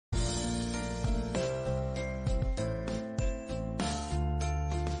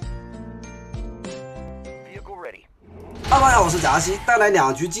大家好，我是假牙西，带来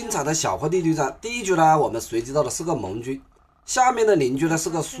2局精彩的小块地对战。第一局呢，我们随机到的是个盟军，下面的邻居呢是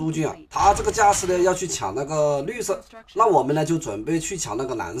个苏军啊，他这个架势呢要去抢那个绿色，那我们呢就准备去抢那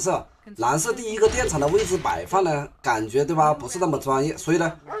个蓝色。蓝色第一个电厂的位置摆放呢，感觉对吧，不是那么专业，所以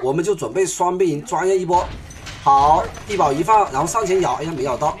呢，我们就准备双边营专业一波。好，地堡一放，然后上前咬，哎呀没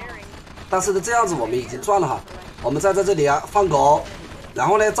咬到，但是呢这样子我们已经赚了哈。我们再在这里啊放狗，然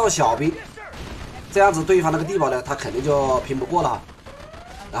后呢造小兵。这样子对方那个地堡呢，他肯定就拼不过了。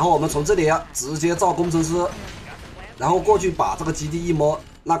然后我们从这里啊，直接造工程师，然后过去把这个基地一摸，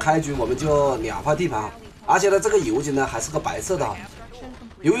那开局我们就2块地盘，而且呢，这个油井呢还是个白色的。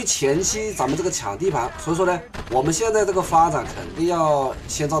由于前期咱们这个抢地盘，所以说呢，我们现在这个发展肯定要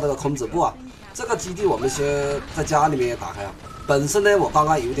先造这个空子部啊。这个基地我们先在家里面打开啊。本身呢，我刚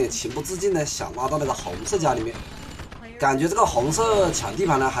刚有点情不自禁的想拉到那个红色家里面。感觉这个红色抢地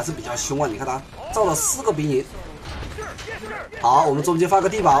盘呢还是比较凶啊！你看他造了4个兵营。好，我们中间放个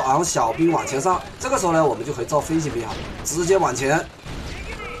地堡，然后小兵往前上。这个时候呢，我们就可以造飞行兵哈，直接往前。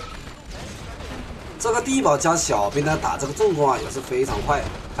这个地堡加小兵呢打这个重攻啊也是非常快，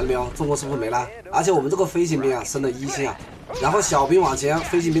看到没有？重攻是不是没了？而且我们这个飞行兵啊升了1星啊。然后小兵往前，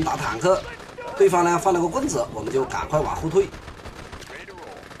飞行兵打坦克，对方呢放了个棍子，我们就赶快往后退。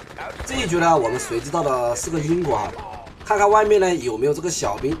这一局呢，我们随机到的是个英国啊。看看外面呢有没有这个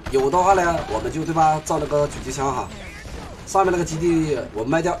小兵，有的话呢，我们就对吧造那个狙击枪哈。上面那个基地我们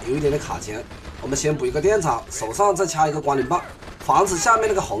卖掉，有一点点卡钱，我们先补一个电厂，手上再掐一个光灵棒，防止下面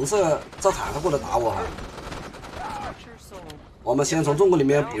那个红色造坦克过来打我哈。我们先从重工里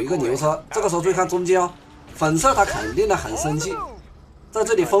面补一个牛车，这个时候注意看中间哦，粉色他肯定的很生气，在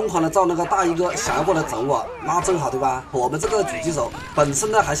这里疯狂的造那个大衣哥，想要过来整我，那正好对吧？我们这个狙击手本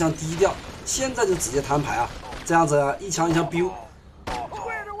身呢还想低调，现在就直接摊牌啊。这样子啊，一枪 biu，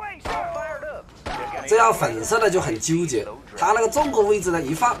 这样粉色的就很纠结，他那个重攻位置呢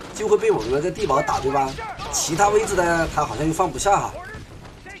一放就会被我们那个地堡打对吧？其他位置呢他好像又放不下哈。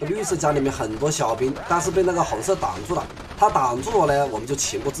绿色家里面很多小兵，但是被那个红色挡住了，他挡住我呢，我们就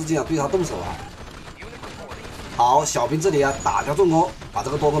情不自禁啊对他动手啊。好，小兵这里啊打掉重攻，把这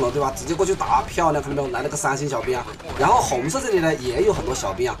个多功能对吧？直接过去打，漂亮，看到没有？来了个3星小兵啊。然后红色这里呢也有很多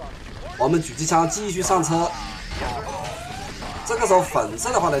小兵啊，我们狙击枪继续上车。这个时候粉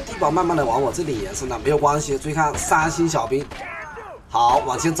色的话呢，地堡慢慢的往我这里延伸了，没有关系。注意看3星小兵，好，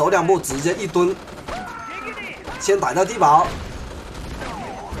往前走2步，直接一蹲，先打掉地堡。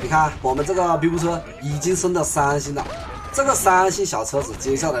你看我们这个 biu 车已经升到3星了，这个3星小车子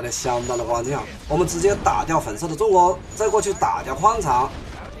接下来呢相当的关键啊。我们直接打掉粉色的重攻，再过去打掉矿场，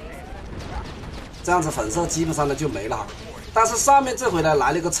这样子粉色基本上呢就没了。但是上面这回呢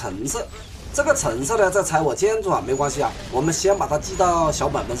来了一个橙色。这个橙色呢在踩我建筑啊，没关系啊，我们先把它记到小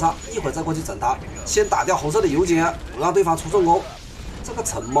本本上，一会儿再过去整它。先打掉红色的油井，不让对方出重攻。这个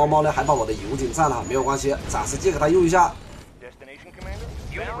橙猫猫呢还把我的油井占了，没有关系，暂时借给他用一下。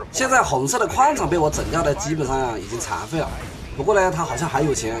现在红色的矿场被我整掉的基本上已经残废了，不过呢他好像还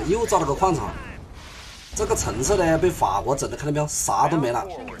有钱，又造了个矿场。这个橙色呢被法国整的，看到没有，啥都没了，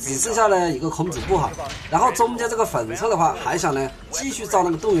只剩下了一个空子部哈。然后中间这个粉色的话还想呢继续造那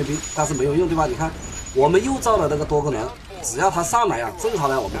个动员兵，但是没有用对吧？你看我们又造了那个多功能，只要他上来啊，正好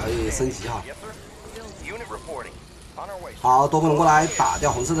呢我们可以升级哈。好，多功能过来打掉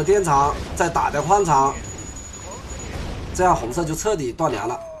红色的电厂，再打掉矿场，这样红色就彻底断粮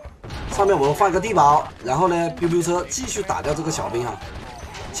了。上面我们放一个地堡，然后呢 biu 车继续打掉这个小兵哈。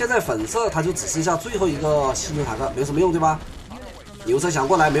现在粉色它就只剩下最后一个犀牛坦克，没什么用对吧？牛车想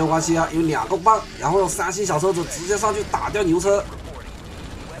过来没有关系啊，有2个棒，然后3星小车子直接上去打掉牛车。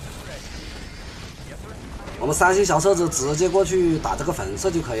我们3星小车子直接过去打这个粉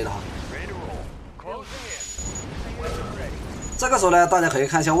色就可以了哈。这个时候呢，大家可以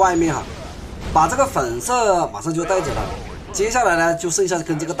看一下外面哈，把这个粉色马上就带走了。接下来呢，就剩下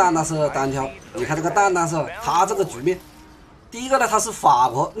跟这个淡色单挑。你看这个淡色，它这个局面。第一个呢，它是法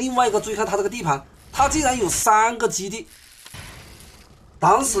国，另外一个注意看它这个地盘，它竟然有3个基地。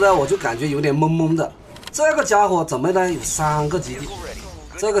当时呢，我就感觉有点懵懵的，这个家伙怎么呢有3个基地？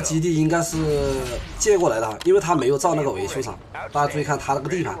这个基地应该是借过来的，因为他没有造那个维修厂。大家注意看它那个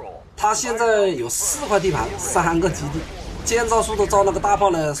地盘，它现在有4块地盘，3个基地，建造速度造那个大炮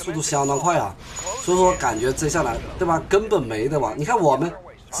呢，速度相当快啊。所以说感觉接下来对吧，根本没得玩。你看我们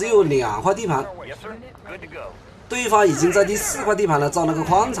只有2块地盘。对方已经在第4块地盘呢造那个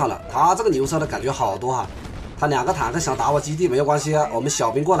矿场了，他这个牛车的感觉好多哈，他2个坦克想打我基地没有关系啊，我们小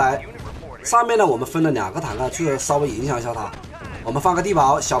兵过来，上面呢我们分了2个坦克去稍微影响一下他，我们放个地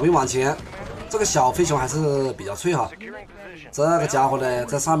堡，小兵往前，这个小飞熊还是比较脆哈。这个家伙呢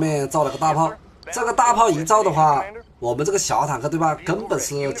在上面造了个大炮，这个大炮一造的话，我们这个小坦克对吧，根本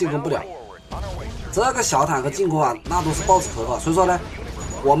是进攻不了。这个小坦克进攻啊，那都是爆刺客，所以说呢，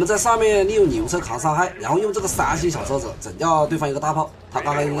我们在上面利用牛车抗伤害，然后用这个3星小车子整掉对方一个大炮。他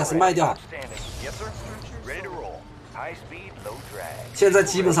刚刚应该是卖掉了，现在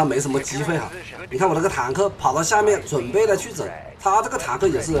基本上没什么机会哈。你看我这个坦克跑到下面准备的去整，他这个坦克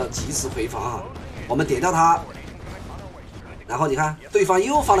也是及时回防哈。我们点掉他，然后你看对方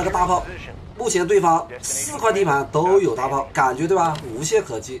又放了个大炮。目前对方4块地盘都有大炮，感觉对吧？无懈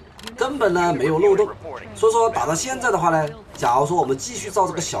可击，根本呢没有漏洞。所以说打到现在的话呢，假如说我们继续造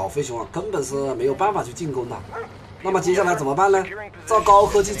这个小飞熊啊，根本是没有办法去进攻的。那么接下来怎么办呢？造高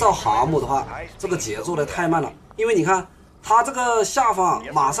科技造航母的话，这个节奏呢太慢了，因为你看它这个下方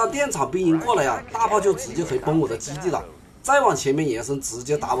马上电厂兵营过来呀，大炮就直接可以崩我的基地了。再往前面延伸，直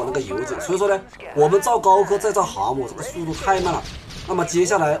接打我那个油井。所以说呢，我们造高科再造航母，这个速度太慢了。那么接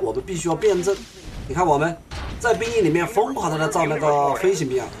下来我们必须要辩证。你看我们在兵营里面疯狂的来造那个飞行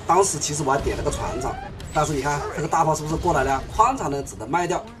兵啊，当时其实我还点了个船长，但是你看这个大炮是不是过来了？矿场呢只能卖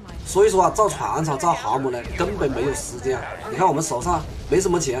掉。所以说啊，造船厂造航母呢根本没有时间啊。你看我们手上没什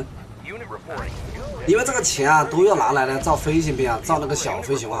么钱，因为这个钱啊都要拿来呢造飞行兵啊，造那个小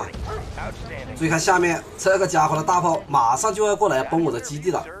飞熊啊。注意看下面这个家伙的大炮马上就要过来崩我的基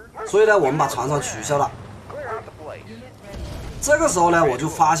地了，所以呢我们把船厂取消了。这个时候呢，我就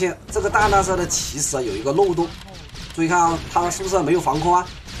发现这个弹弹射呢其实有一个漏洞。注意看啊，它是不是没有防空啊？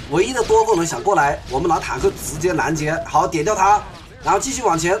唯一的多功能想过来，我们拿坦克直接拦截，好点掉它，然后继续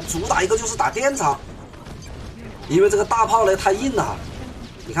往前，主打一个就是打电厂。因为这个大炮呢太硬了，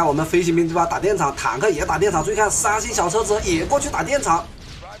你看我们飞行兵对吧，打电厂，坦克也打电厂。注意看3星小车子也过去打电厂。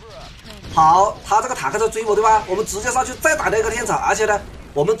好，他这个坦克在追我对吧？我们直接上去再打掉一个电厂，而且呢，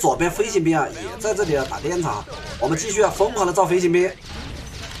我们左边飞行兵啊也在这里打电厂。我们继续疯狂的造飞行兵。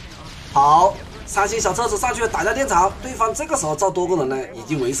好，3星小车子上去打掉电厂。对方这个时候造多功能呢已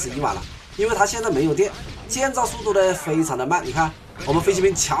经为时已晚了，因为他现在没有电，建造速度呢非常的慢。你看我们飞行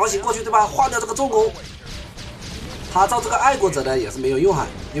兵强行过去对吧，换掉这个重工。他造这个爱国者呢也是没有用哈，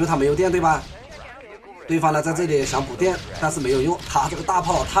因为他没有电对吧？对方呢在这里想补电，但是没有用，他这个大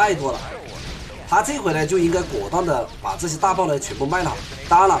炮太多了。他这回呢就应该果断的把这些大炮呢全部卖了。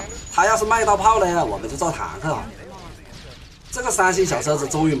当然了，他要是卖到炮呢，我们就造坦克啊。这个3星小车子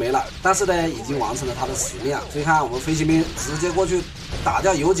终于没了，但是呢已经完成了他的使命啊。所以看我们飞行兵直接过去打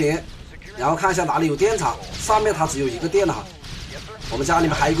掉油井，然后看一下哪里有电厂，上面它只有一个电了哈。我们家里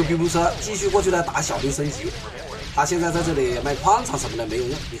面还有一个 BB 车，继续过去呢打小兵升级。他现在在这里卖矿场什么的没有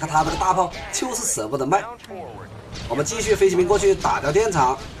用，你看他这个大炮就是舍不得卖。我们继续飞行兵过去打掉电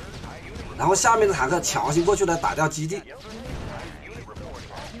厂，然后下面的坦克强行过去呢打掉基地。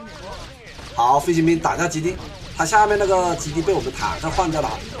好，飞行兵打掉基地，他下面那个基地被我们坦克换掉了。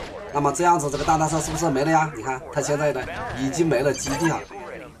那么这样子这个弹弹射是不是没了呀？你看他现在呢已经没了基地了。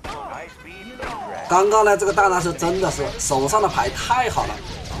刚刚呢这个弹弹射真的是手上的牌太好了，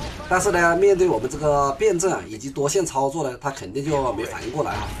但是呢面对我们这个辩证以及多线操作呢，他肯定就没反应过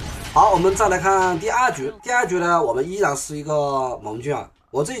来啊。好，我们再来看第二局。第二局呢我们依然是一个盟军啊，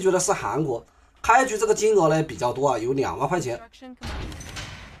我这一局呢是韩国。开局这个金额呢比较多啊，有2万块钱。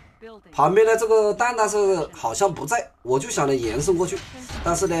旁边的这个弹弹是好像不在，我就想着延伸过去，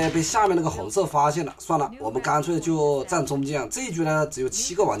但是呢被下面那个红色发现了，算了，我们干脆就站中间啊。这一局呢只有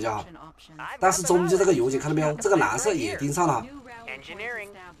7个玩家啊，但是中间这个油井看到没有，这个蓝色也盯上了。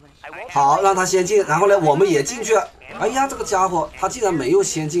好，让他先进，然后呢我们也进去了。哎呀，这个家伙他竟然没有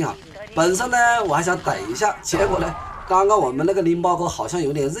先进啊！本身呢我还想等一下，结果呢刚刚我们那个拎包哥好像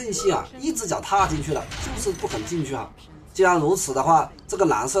有点任性啊，一只脚踏进去了，就是不肯进去啊。既然如此的话，这个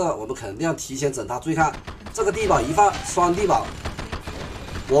蓝色我们肯定要提前整它。注意看这个地堡一放，双地堡，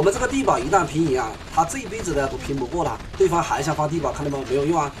我们这个地堡一旦平移啊，他这一辈子呢都拼不过了。对方还想放地堡，看到没有？没有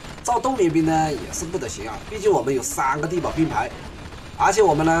用啊。造冬眠兵呢也是不得行啊，毕竟我们有3个地堡并排，而且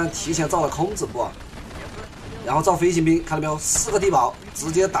我们呢提前造了空子部啊，然后造飞行兵，看到没有？4个地堡直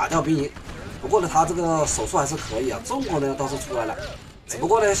接打掉兵营。不过呢他这个手速还是可以啊，重工呢倒是出来了，只不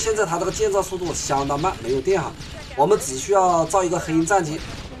过呢现在他这个建造速度相当慢，没有电哈。我们只需要造一个黑鹰战机，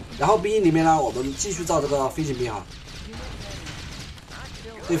然后兵营里面呢我们继续造这个飞行兵哈。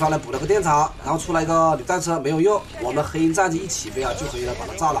对方呢补了个电厂，然后出来一个履带车没有用，我们黑鹰战机一起飞啊就可以把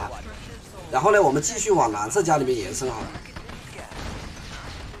它炸了。然后呢我们继续往蓝色家里面延伸哈。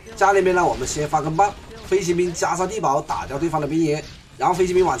家里面呢我们先发根棒，飞行兵加上地堡打掉对方的兵营，然后飞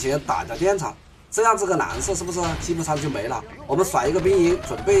行兵往前打掉电厂，这样这个蓝色是不是基本上就没了？我们甩一个兵营，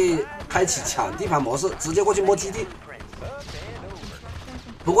准备开启抢地盘模式，直接过去摸基地。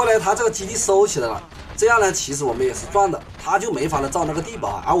不过呢他这个基地收起来了，这样呢其实我们也是赚的，他就没法的造那个地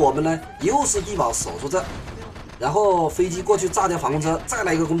堡，而我们呢又是地堡守住这。然后飞机过去炸掉防空车，再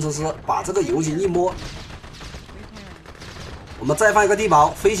来一个工程师把这个油井一摸。我们再放一个地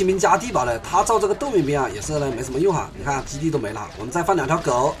堡，飞行兵加地堡呢，他造这个动员兵啊也是呢没什么用哈。你看基地都没了，我们再放2条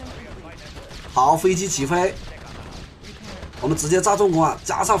狗。好，飞机起飞，我们直接炸重工啊，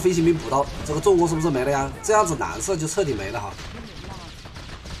加上飞行兵补刀，这个重工是不是没了呀？这样子蓝色就彻底没了哈。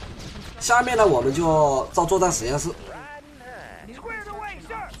下面呢，我们就造作战实验室。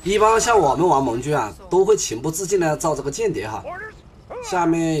一般像我们玩盟军啊，都会情不自禁的造这个间谍哈。下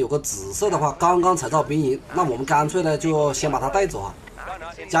面有个紫色的话，刚刚才造兵营，那我们干脆呢就先把它带走啊。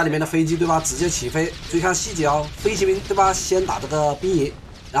家里面的飞机对吧，直接起飞，注意看细节哦。飞行兵对吧，先打这个兵营，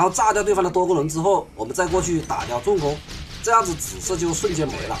然后炸掉对方的多功能之后，我们再过去打掉重工，这样子紫色就瞬间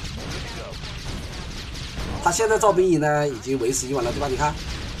没了。他现在造兵营呢，已经为时已晚了，对吧？你看，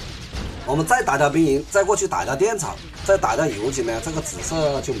我们再打掉兵营，再过去打掉电厂，再打掉油井呢，这个紫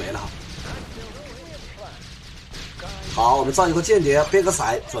色就没了。好，我们造一个间谍，变个色，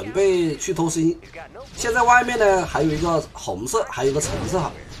准备去偷心。现在外面呢还有一个红色，还有一个橙色哈。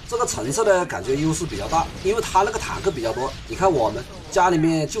这个橙色呢感觉优势比较大，因为它那个坦克比较多。你看我们家里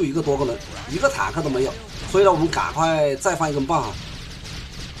面就一个多功能，一个坦克都没有，所以呢我们赶快再放一根棒哈。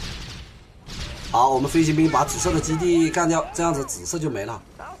好，我们飞行兵把紫色的基地干掉，这样子紫色就没了。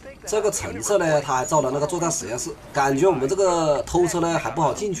这个橙色呢，它还造了那个作战实验室，感觉我们这个偷车呢还不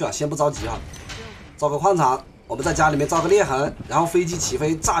好进去啊，先不着急啊，造个矿场。我们在家里面造个裂痕，然后飞机起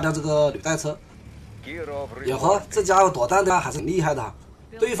飞炸掉这个履带车。哟呵，这家伙躲弹的还是很厉害的哈。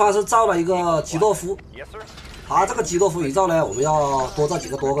对方是造了一个基多夫，他这个基多夫一造呢，我们要多造几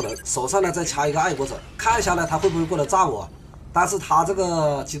个多功能，手上呢再掐一个爱国者，看一下呢他会不会过来炸我。但是他这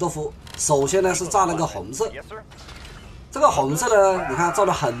个基多夫首先呢是炸那个红色，这个红色呢，你看造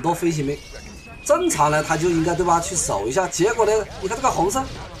了很多飞行兵，正常呢他就应该对吧去守一下，结果呢，你看这个红色。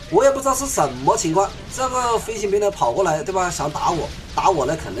我也不知道是什么情况，这个飞行兵呢跑过来，对吧？想打我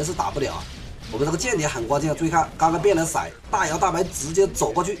呢肯定是打不了。我们这个间谍很关键，注意看，刚刚变了色，大摇大摆直接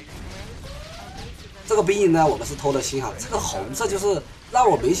走过去。这个兵营呢，我们是偷了心哈。这个红色就是让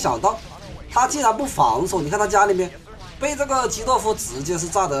我没想到，他竟然不防守。你看他家里面被这个基多夫直接是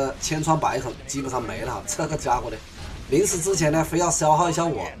炸得千疮百孔，基本上没了。这个家伙呢，临死之前呢非要消耗一下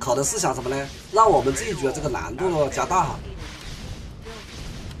我，可能是想什么呢？让我们这一局的这个难度加大哈。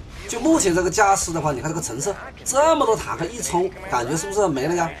就目前这个架势的话，你看这个橙色这么多坦克一冲，感觉是不是没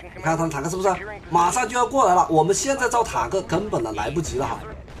了呀？你看他的坦克是不是马上就要过来了？我们现在造坦克根本的来不及了哈。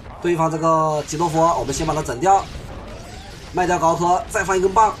对方这个基多夫，我们先把它整掉，卖掉高科，再放一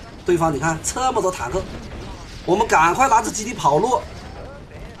根棒。对方你看这么多坦克，我们赶快拿着基地跑路。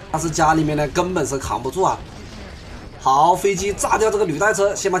但是家里面呢根本是扛不住啊。好，飞机炸掉这个履带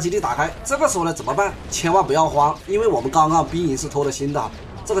车，先把基地打开。这个时候呢怎么办？千万不要慌，因为我们刚刚兵营是偷了新的。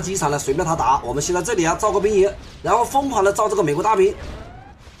这个机场呢随便他打，我们现在这里啊造个兵营，然后疯狂的造这个美国大兵。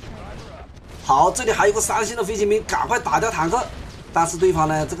好，这里还有个3星的飞行兵，赶快打掉坦克。但是对方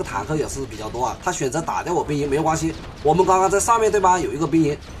呢这个坦克也是比较多啊，他选择打掉我兵营没有关系。我们刚刚在上面对吧有一个兵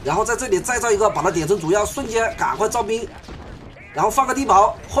营，然后在这里再造一个，把它点成主要，瞬间赶快造兵，然后放个地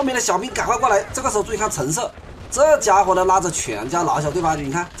堡，后面的小兵赶快过来。这个时候注意看橙色，这家伙呢拉着全家老小对吧？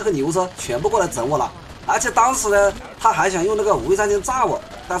你看这个牛车全部过来整我了。而且当时呢，他还想用那个无畏战舰炸我，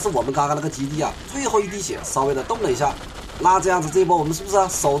但是我们刚刚那个基地啊，最后一滴血稍微的动了一下，那这样子这一波我们是不是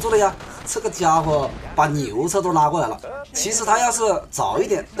守住了呀？这个家伙把牛车都拉过来了。其实他要是早一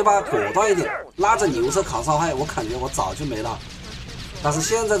点，对吧？果断一点，拉着牛车扛伤害，我感觉我早就没了。但是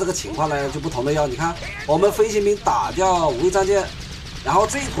现在这个情况呢就不同了哟。你看，我们飞行兵打掉无畏战舰，然后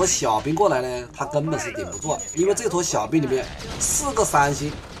这一坨小兵过来呢，他根本是顶不住，因为这坨小兵里面4个3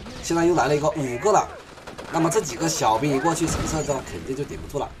星，现在又来了一个5个了。那么这几个小兵一过去，橙色的肯定就顶不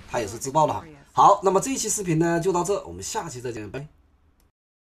住了，他也是自爆了哈。好，那么这一期视频呢就到这，我们下期再见，拜。